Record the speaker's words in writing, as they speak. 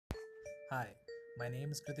Hi, my name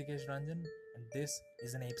is Kritikesh Ranjan, and this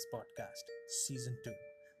is an Apes Podcast, Season 2.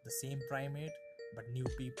 The same primate, but new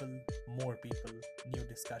people, more people, new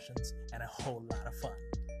discussions, and a whole lot of fun.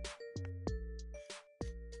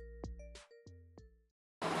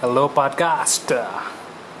 Hello, podcast.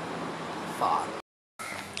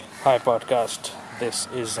 Hi, podcast. This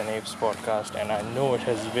is an Apes Podcast, and I know it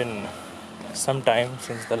has been some time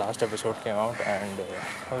since the last episode came out, and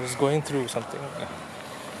I was going through something.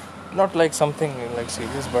 Not like something like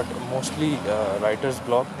serious, but mostly writer's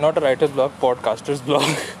blog. Not a writer's blog, podcaster's blog,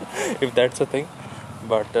 if that's a thing.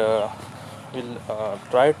 But we'll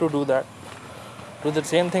try to do that. Do the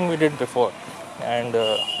same thing we did before. And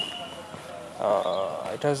it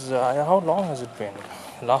has, how long has it been?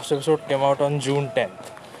 Last episode came out on June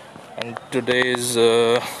 10th. And today is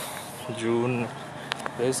June,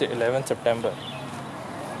 today is 11th September.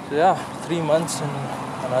 So yeah, 3 months and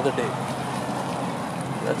another day.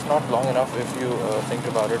 That's not long enough if you think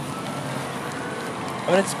about it. I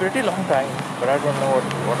mean, it's a pretty long time, but I don't know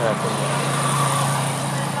what happened.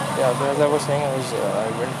 Yeah, so as I was saying, I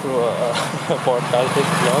went through a podcasting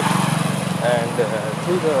blog, and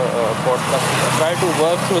through the podcast, I tried to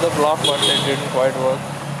work through the blog, but it didn't quite work.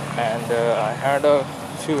 And I had a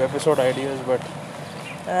few episode ideas, but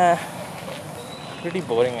pretty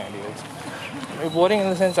boring ideas. Boring in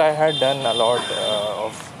the sense I had done a lot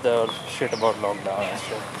of the shit about lockdown and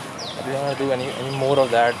stuff. I didn't want to do any more of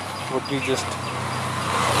that. It would be just, I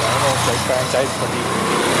don't know, it's like franchise fatigue.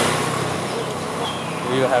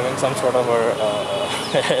 We were having some sort of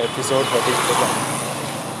episode fatigue.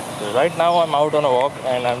 So right now I'm out on a walk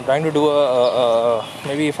and I'm trying to do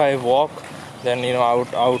maybe if I walk, then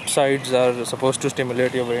outsides are supposed to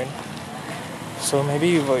stimulate your brain. So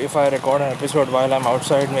maybe if I record an episode while I'm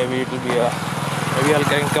outside, maybe it'll be maybe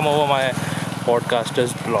I'll come over my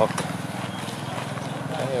podcaster's blog.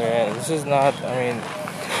 Anyway, this is not,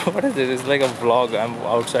 what is it? It's like a vlog. I'm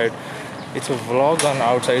outside. It's a vlog on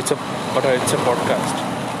outside. But it's a podcast.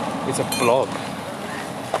 It's a blog.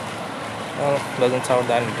 Well, doesn't sound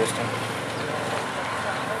that interesting.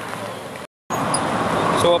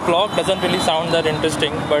 So a blog doesn't really sound that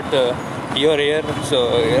interesting, but you're here, so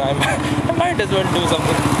I might as well do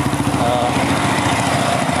something.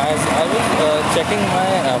 As I was checking my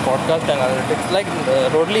podcast analytics, like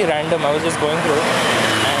totally random, I was just going through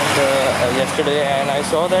and yesterday, and I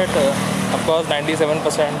saw that of course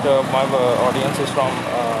 97% of my audience is from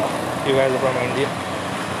you guys are from India,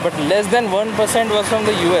 but less than 1% was from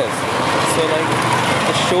the US. So like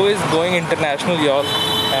the show is going international, y'all,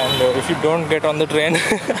 and if you don't get on the train,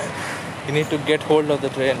 you need to get hold of the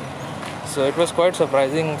train. So it was quite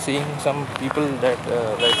surprising seeing some people that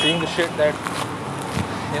like seeing the shit that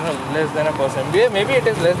less than a percent. Maybe it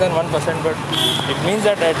is less than 1%, but it means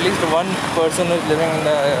that at least one person who is living in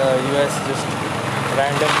the US just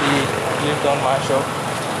randomly lived on my show.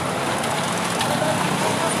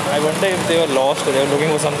 I wonder if they were lost or they were looking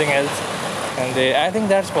for something else, and I think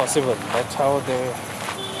that's possible.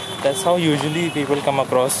 That's how usually people come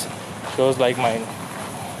across shows like mine.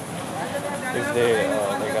 If they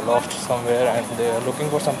are lost somewhere and they are looking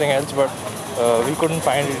for something else, but we couldn't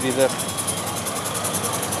find it either.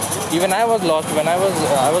 Even I was lost when I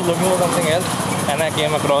was looking for something else, and I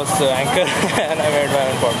came across Anchor and I made my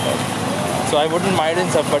own podcast. So I wouldn't mind if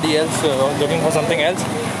somebody else was looking for something else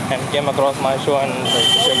and came across my show and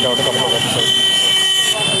checked out a couple of episodes.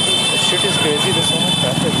 This shit is crazy. There's so much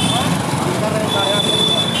traffic.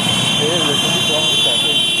 There is literally so much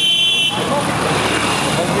traffic. There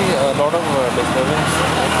must be a lot of disturbance.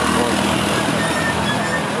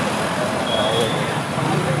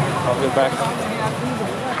 I'll be back.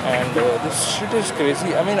 And this shit is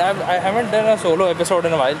crazy. I haven't done a solo episode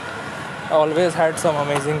in a while. I always had some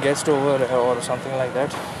amazing guest over or something like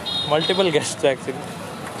that. Multiple guests actually.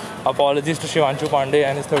 Apologies to Shivanshu Pandey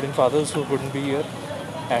and his 13 fathers who couldn't be here.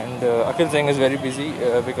 And Akhil Singh is very busy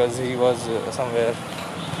because he was somewhere.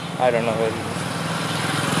 I don't know where he was.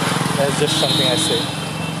 That's just something I say.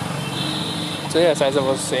 So yes, as I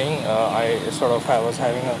was saying, I was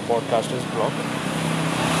having a podcaster's blog.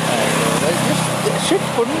 And shit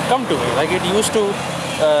couldn't come to me like it used to.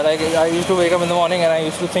 I used to wake up in the morning and I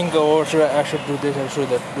used to think, oh, I should do this, I should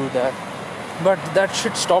do that. But that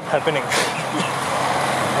shit stopped happening.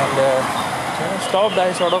 And when it stopped,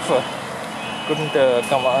 I couldn't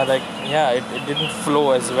come. It didn't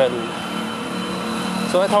flow as well.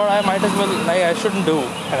 So I thought I might as well. I shouldn't do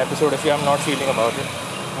an episode if I'm not feeling about it.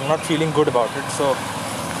 I'm not feeling good about it. So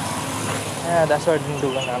yeah, that's why I didn't do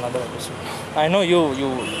another episode. I know you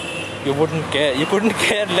wouldn't care. You couldn't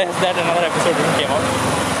care less that another episode didn't came out.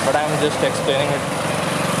 But I'm just explaining it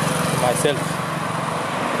to myself.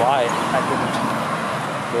 why I couldn't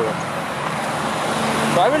do it.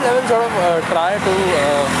 So I will sort of try to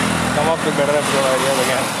come up with better episode ideas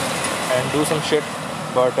again and do some shit,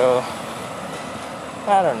 but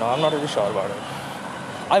I don't know, I'm not really sure about it.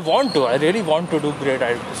 I really want to do great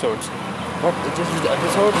episodes, but just the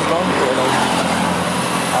episodes don't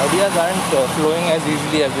ideas aren't flowing as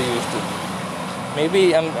easily as they used to.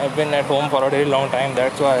 Maybe I've been at home for a very long time,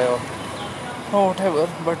 that's why whatever,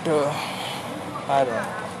 but I don't know.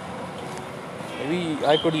 Maybe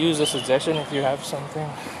I could use a suggestion. If you have something,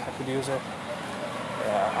 I could use it.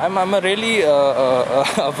 Yeah, I'm a really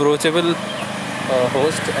approachable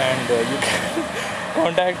host, and you can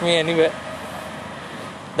contact me anywhere.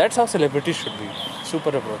 That's how celebrities should be, super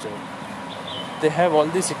approachable. They have all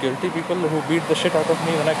these security people who beat the shit out of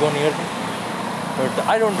me when I go near them. But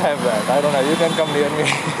I don't have that. You can come near me.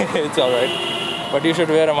 It's alright. But you should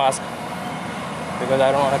wear a mask, because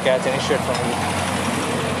I don't want to catch any shit from you.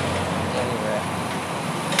 Anyway,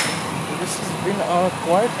 this has been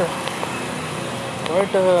quite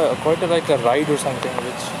like a ride or something,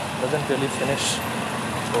 which doesn't really finish.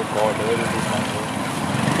 Oh God, where is this man going?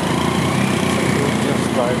 Just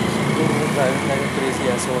driving like a crazy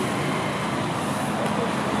asshole.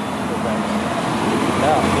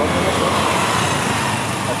 Yeah, what was it?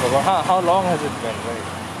 I forgot. How long has it been? Right.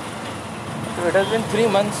 So it has been 3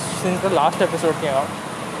 months since the last episode came out,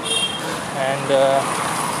 and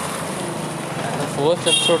the first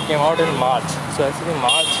episode came out in March. So actually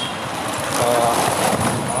March.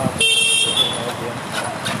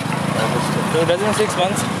 So it has been 6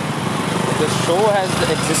 months. The show has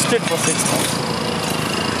existed for 6 months,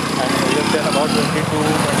 and we have done about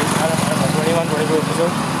 21, 22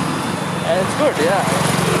 episodes, and it's good. Yeah,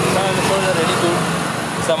 some episodes are really cool,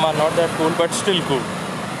 some are not that cool, but still cool.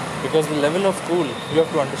 Because the level of cool, you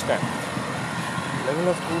have to understand, the level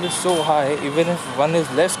of cool is so high, even if one is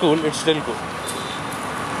less cool, it's still cool.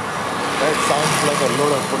 That sounds like a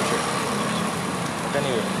load of bullshit. But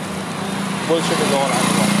anyway, bullshit is all I'm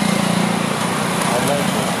about. I like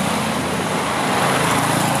it.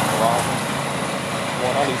 Wow.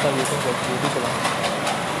 Mona Lisa using that beauty salon.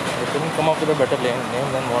 They couldn't come up with a better name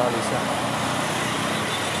than Mona Lisa.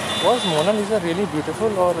 Was Mona Lisa really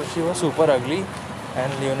beautiful, or she was super ugly?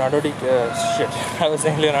 And Leonardo DiCaprio.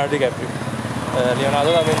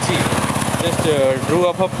 Leonardo da Vinci just drew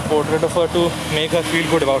up a portrait of her to make her feel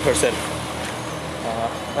good about herself.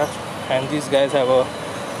 And these guys have a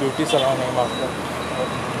beauty salon named after her.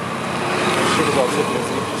 Shit is also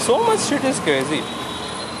crazy. So much shit is crazy.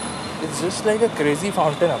 It's just like a crazy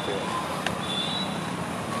fountain up here.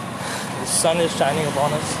 The sun is shining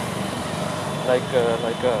upon us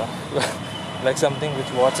like something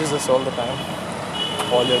which watches us all the time.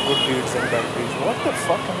 All your good deeds and bad deeds. What the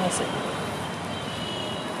fuck am I saying?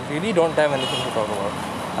 I really don't have anything to talk about.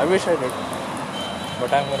 I wish I did,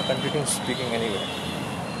 but I'm going to continue speaking anyway.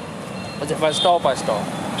 But if I stop, I stop.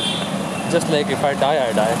 Just like if I die,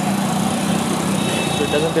 I die. So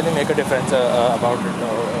it doesn't really make a difference about it.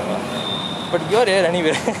 But you're here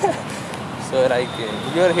anyway. So like,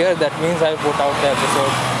 you're here, that means I put out the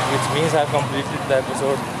episode, which means I've completed the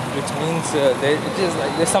episode, which means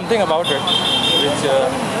there's something about it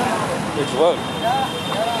which worked.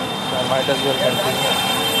 So I might as well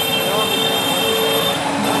continue.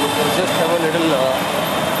 I'll just have a little.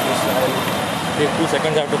 I'll take 2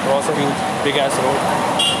 seconds. I have to cross a huge big ass road.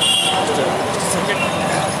 Just a second.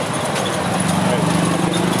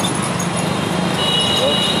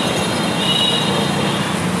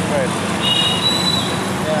 Right.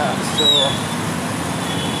 Yeah. So.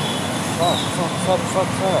 Fuck.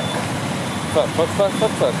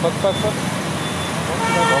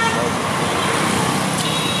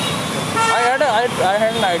 I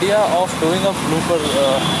had an idea of doing a blooper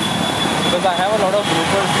because I have a lot of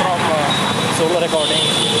bloopers from solo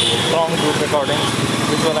recordings, from group recordings,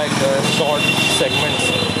 which were like short segments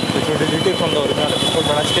which were deleted from the original episode,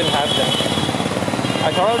 but I still have them.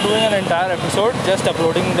 I thought of doing an entire episode, just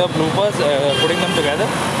uploading the bloopers, putting them together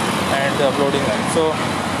and uploading them. So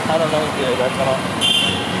I don't know if that's gonna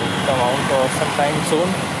come out sometime soon.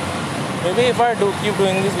 Maybe if I keep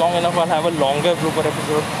doing this long enough, I'll have a longer blooper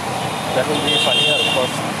episode. That will be funnier, of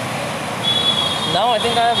course. Now I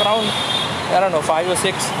think I have around, 5 or 6.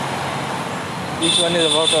 Each one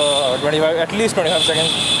is about 25, at least 25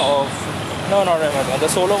 seconds of. No, not 25 seconds.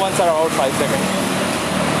 The solo ones are about 5 seconds.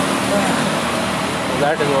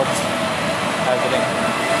 That is what's happening.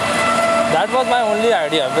 That was my only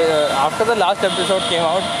idea. After the last episode came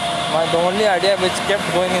out, the only idea which kept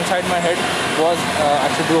going inside my head was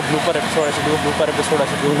I should do a blooper episode, I should do a blooper episode.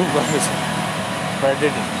 But I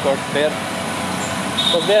didn't.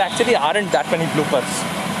 Because there actually aren't that many bloopers.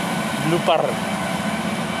 Blooper.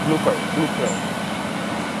 Blooper.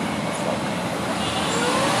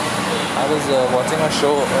 I was watching a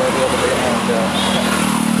show the other day, and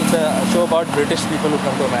it's a show about British people who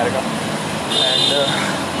come to America. And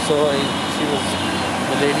she was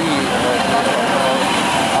the lady talking about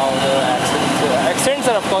how the accents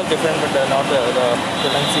are of course different, but not the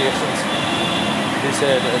pronunciations. They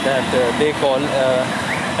said that they call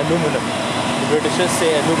aluminum. The Britishers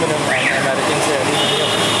say aluminum and Americans say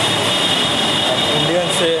aluminium. And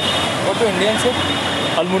Indians say, what do Indians say?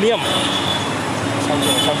 Aluminium.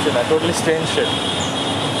 Some shit, totally strange shit.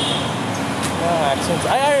 Accents.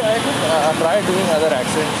 I tried doing other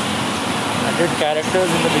accents. I did characters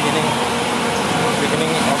in the beginning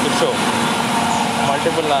of the show.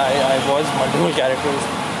 I voiced multiple characters.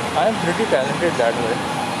 I am pretty talented that way.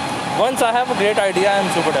 Once I have a great idea, I am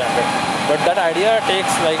super talented. But that idea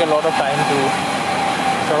takes like a lot of time to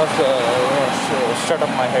sort of shut up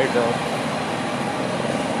my head.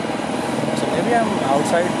 So maybe I'm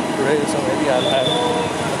outside today, so maybe I'll have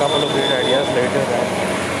a couple of great ideas later.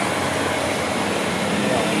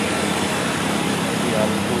 Maybe I'll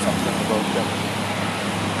do something about them.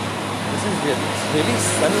 This is really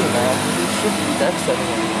sunny, man. It should be that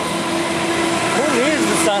sunny. Who needs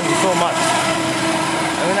the sun so much?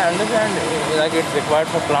 I mean, I understand like it's required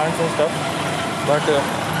for plants and stuff, but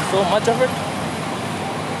so much of it.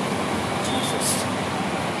 Jesus.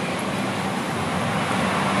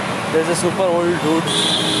 There's a super old dude.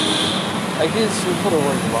 Like he's super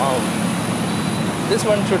old. Wow. This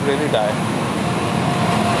one should really die.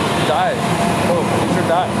 Die. Oh, he should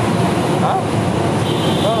die. Huh?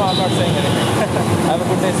 No, I'm not saying anything. Have a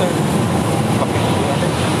good day, sir. Fucking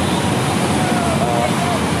nothing.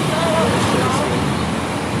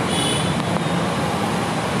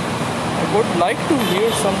 I would like to hear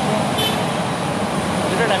something. I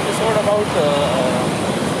did an episode about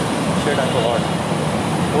shit, I forgot.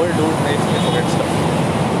 Old dude makes me forget stuff.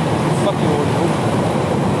 Fuck you, old dude.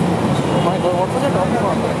 Oh my god, what was I talking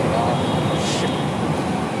about? Shit.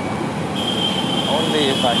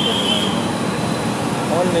 Only if I could remember.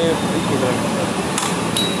 Only if we could remember.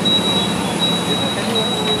 Did I tell you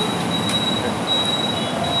what?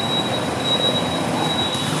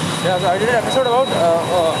 Yeah, so I did an episode about,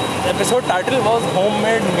 episode title was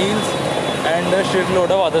Homemade Meals and a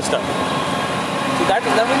shitload of other stuff. So that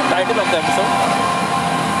was the title of the episode.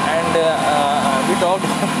 And we talked,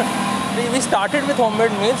 we started with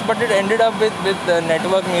homemade meals, but it ended up with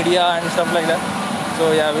network media and stuff like that.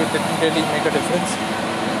 So yeah, we didn't really make a difference.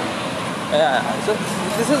 Yeah, so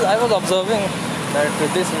I was observing that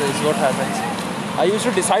this is what happens. I used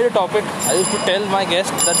to decide a topic, I used to tell my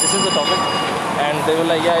guests that this is the topic, and they were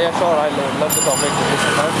like, yeah, sure, I love the topic, this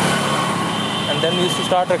and that. And then we used to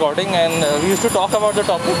start recording, and we used to talk about the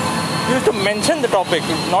topic. We used to mention the topic,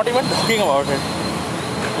 not even talking about it.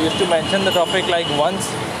 We used to mention the topic like once,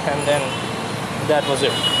 and then that was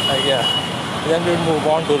it. Like, yeah. Then we would move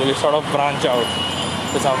on to sort of branch out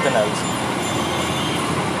to something else.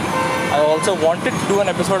 I also wanted to do an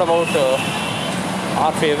episode about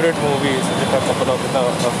our favorite movies with a friend of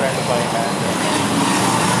mine, and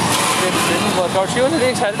it didn't work out. She was really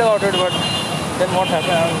excited about it, but then what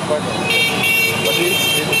happened? But we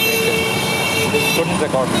didn't make it. We couldn't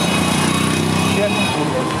record. Yeah,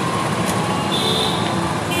 cool.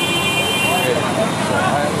 Okay, so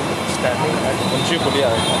I am standing at Munshi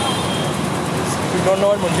Pulia right now. If you don't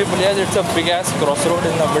know what Munshi Pulia is, it's a big ass crossroad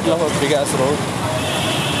in the middle of a big ass road.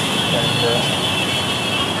 And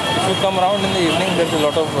if you come around in the evening, there's a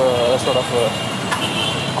lot of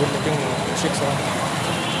good-looking chicks around.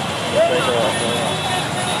 It's like a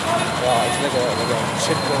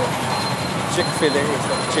chick fillet. It's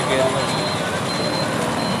like chick area.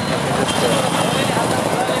 You can just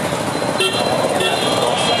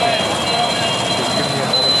cross some. Just give me a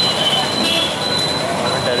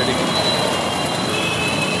momentarily.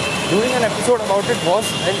 Doing an episode about it was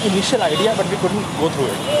an initial idea, but we couldn't go through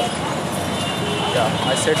it. Yeah,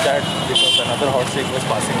 I said that because another hot chick was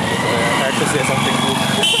passing me, so I had to say something good.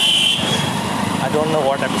 I don't know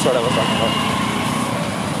what episode I was talking about.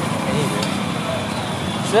 Anyway.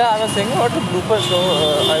 So yeah, I was thinking about the blooper, so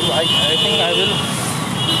I think I will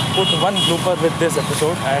put one blooper with this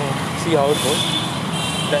episode and see how it goes.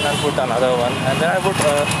 Then I'll put another one, and then I'll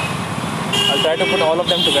try to put all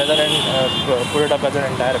of them together and put it up as an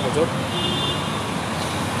entire episode.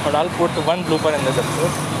 But I'll put one blooper in this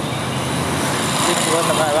episode.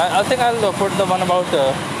 I think I'll put the one about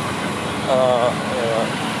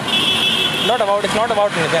it's not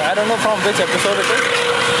about anything. I don't know from which episode it is,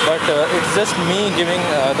 but it's just me giving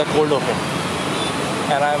the cold open.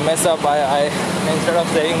 And I mess up. I instead of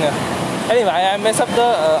saying Anyway, I mess up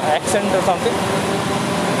the accent or something.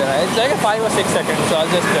 It's like a 5 or 6 seconds, so I'll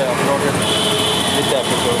just upload it with the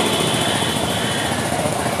episode.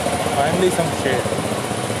 Finally, some shade.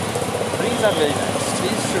 Trees are very nice.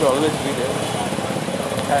 Trees should always be there.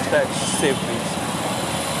 Hashtag save trees.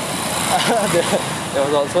 There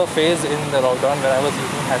was also a phase in the lockdown where I was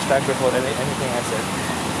using hashtag before anything I said.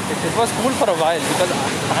 It was cool for a while because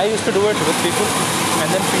I used to do it with people, and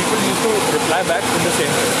then people used to reply back in the same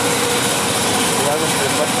way. But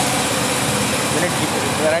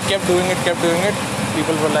when I kept doing it,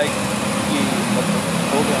 people were like,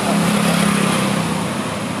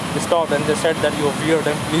 they stopped and they said that you're weird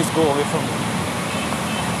and please go away from me.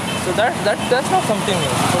 So that's not something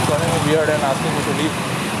new. People calling me weird and asking me to leave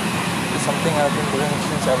is something I've been doing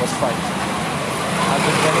since I was 5. I've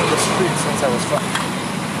been running the streets since I was 5.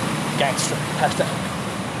 Gangster. Hashtag.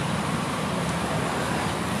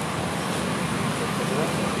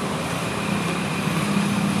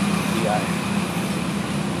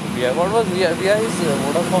 VI. What was VI? VI is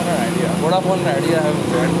Vodafone and Idea. Vodafone and Idea have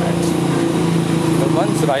joined hands. The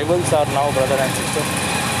once rivals are now brother and sister.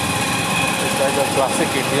 It's like a classic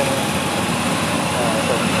Indian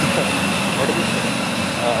what is it?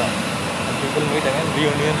 People meet again,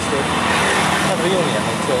 reunion story. Not reunion,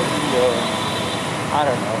 it's I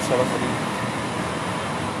don't know, sort of really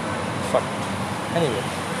fucked. Anyway,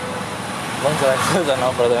 once rivals are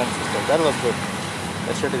now brother and sister. That was good.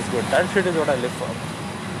 That shit is good. That shit is what I live for.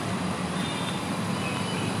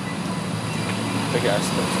 Big ass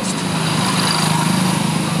first.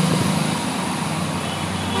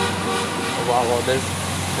 Wow, there's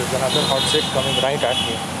another hot chick coming right at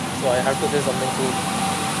me. So I have to say something cool.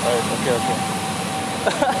 Right, okay.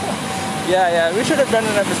 Yeah, we should have done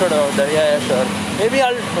an episode about that. Yeah, sure. Maybe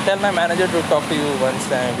I'll tell my manager to talk to you once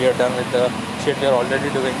we are done with the shit we are already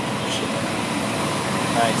doing.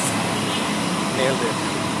 Nice. Nailed it.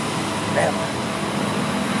 Damn.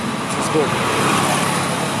 This is good.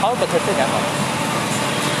 How pathetic am I?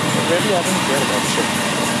 Really haven't cared about shit.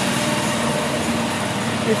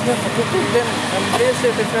 If you're pathetic, then embrace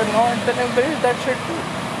it. If you're not, then embrace that shit too.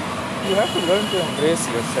 You have to learn to embrace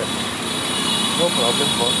yourself. No problem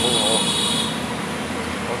for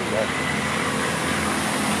what is that?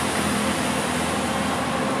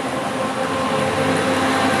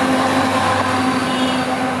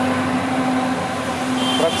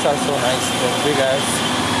 Trucks are so nice. They're big ass.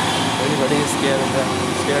 Everybody is scared of them.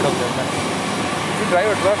 If you drive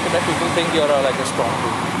a truck, then people think you're like a strong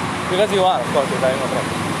dude. Because you are, of course, you're driving a truck.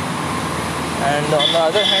 And on the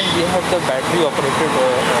other hand, we have the battery operated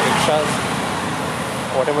rickshaws,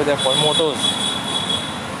 whatever they're called, motos.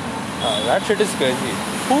 That shit is crazy.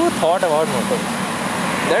 Who thought about motos?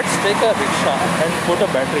 Let's take a rickshaw and put a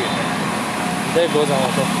battery in it. There goes a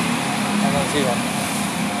motor. I can see one.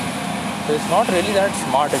 So it's not really that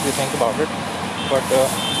smart if you think about it. But, oh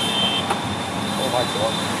my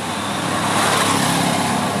god.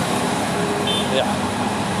 Yeah.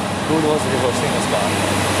 Dude was reversing his car.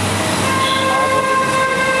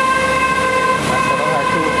 I sort of had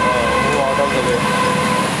to move out of the way.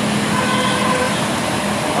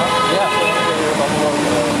 Yeah, so we were talking about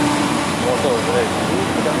motors, right?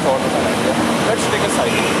 We can thought of an idea. Let's take a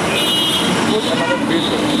cycle. Put another wheel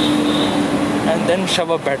and then shove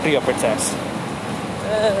a battery up its ass.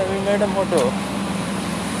 We made a motor.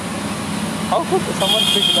 How could someone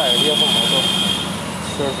pick the idea of a motor?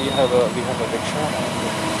 Sure, we have a rickshaw.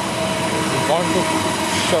 We want to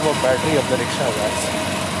shove a battery up the rickshaw ass.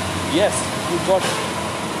 Yes, you got it.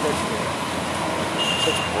 Let's do it.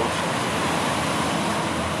 Such bullshit.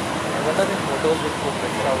 I wonder if motors will put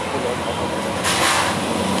pressure out to learn how to do it.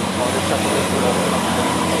 Or if someone will put out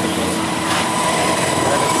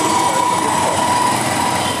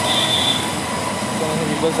so many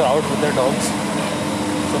people are out with their dogs.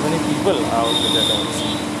 So many people are out with their dogs.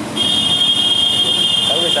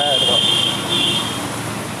 I wish I had one.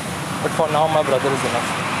 But for now, my brother is enough.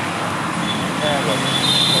 Yeah, but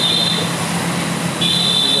what do you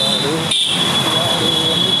want to do?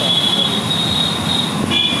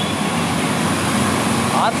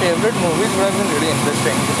 Our favorite movies would have been really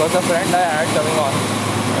interesting because a friend I had coming on,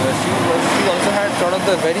 she also had sort of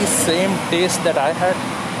the very same taste that I had,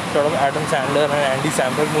 sort of Adam Sandler and Andy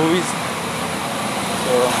Samberg movies.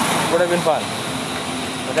 So it would have been fun.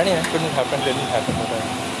 But anyway, didn't happen. But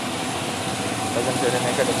doesn't really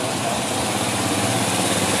make a difference now.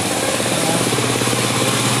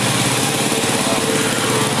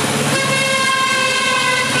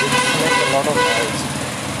 It makes a lot of noise.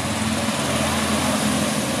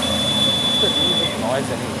 The deal with noise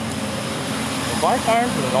anyway. Why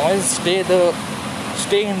can't noise stay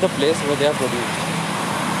in the place where they are produced?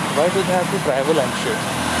 Why do they have to travel and shit?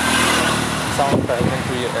 Sound traveling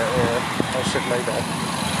to and shit like that.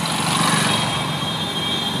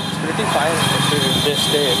 It's pretty fine if they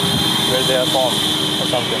stay where they are formed or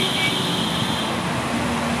something.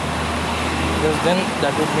 Because then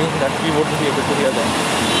that would mean that we wouldn't be able to hear them.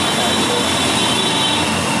 And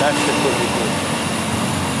that shit would be cool.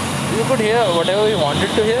 You could hear whatever we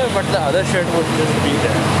wanted to hear, but the other shit would just be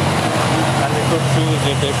there. And we could choose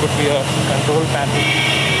it. There could be a control panel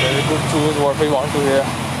where we could choose what we want to hear.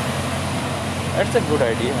 That's a good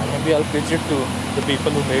idea. Maybe I'll pitch it to the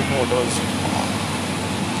people who make motors.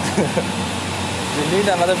 We need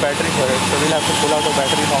another battery for it, so we'll have to pull out a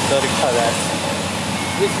battery from the rickshaw rack,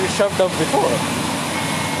 which we shoved up before.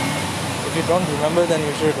 If you don't remember, then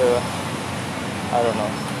you should, I don't know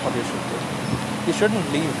what you should do. You shouldn't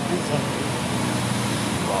leave. Please don't leave.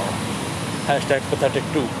 Wow. Hashtag pathetic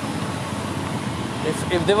too.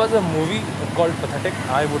 If there was a movie called Pathetic,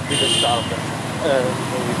 I would be the star of that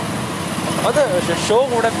movie. Or the show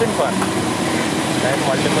would have been fun. Like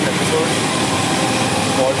multiple episodes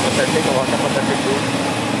called Pathetic or what a pathetic dude.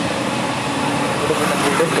 Would have been a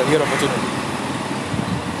great career opportunity.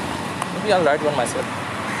 Maybe I'll write one myself.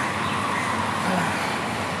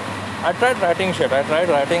 I tried writing shit. I tried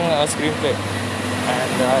writing a screenplay.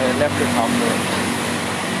 And I left it halfway.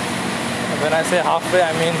 When I say halfway,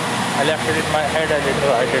 I mean I left it in my head. I didn't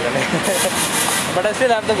write it anyway. But I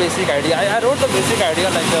still have the basic idea. I wrote the basic idea,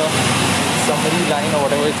 like the summary line or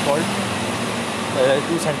whatever it's called.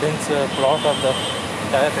 2-sentence plot of the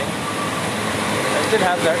entire thing. I still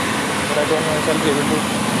have that, but I don't know if I'll be able to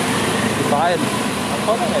file. I'm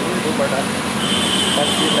calling I will do, but I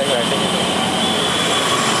feel like writing it.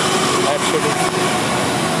 That shit is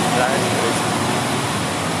right.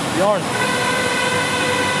 Beyond.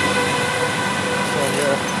 So we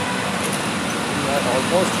are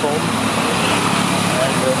almost home,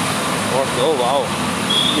 and oh wow,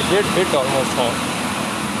 we did hit almost home.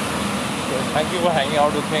 So thank you for hanging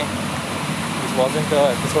out with me. This wasn't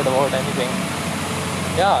an episode about anything.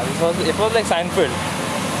 Yeah, it was like Seinfeld,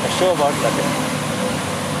 a show about nothing.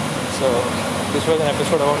 So this was an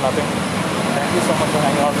episode about nothing. Thank you so much for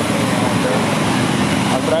hanging out with me, and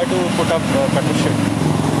I'll try to put up better shit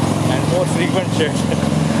and more frequent shit.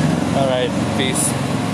 Alright, peace.